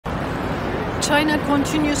China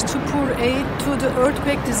continues to pour aid to the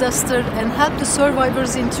earthquake disaster and help the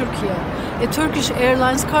survivors in Turkiye. A Turkish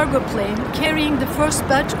Airlines cargo plane carrying the first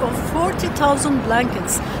batch of 40,000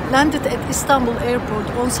 blankets landed at Istanbul airport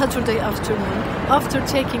on Saturday afternoon after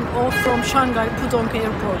taking off from Shanghai Pudong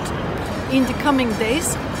airport. In the coming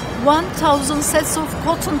days, 1,000 sets of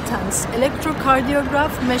cotton tents,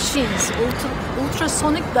 electrocardiograph machines,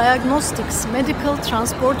 ultrasonic diagnostics, medical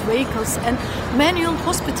transport vehicles and manual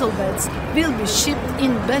hospital beds will be shipped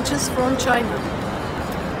in batches from China.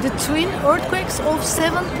 The twin earthquakes of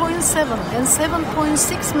 7.7 and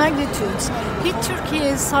 7.6 magnitudes hit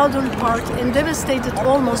Turkey's southern part and devastated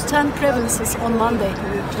almost 10 provinces on Monday.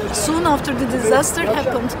 Soon after the disaster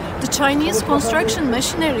happened, the Chinese construction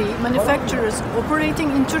machinery manufacturers operating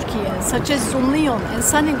in Turkey, such as Zunlion and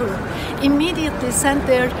Sany Group, immediately sent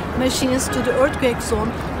their machines to the earthquake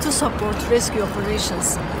zone to support rescue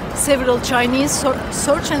operations. Several Chinese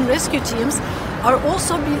search and rescue teams are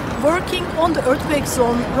also working on the earthquake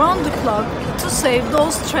zone round the clock to save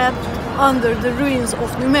those trapped under the ruins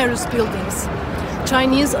of numerous buildings.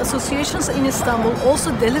 Chinese associations in Istanbul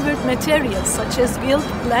also delivered materials such as wilt,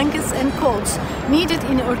 blankets and coats needed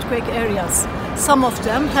in earthquake areas. Some of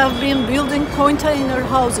them have been building container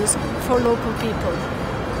houses for local people.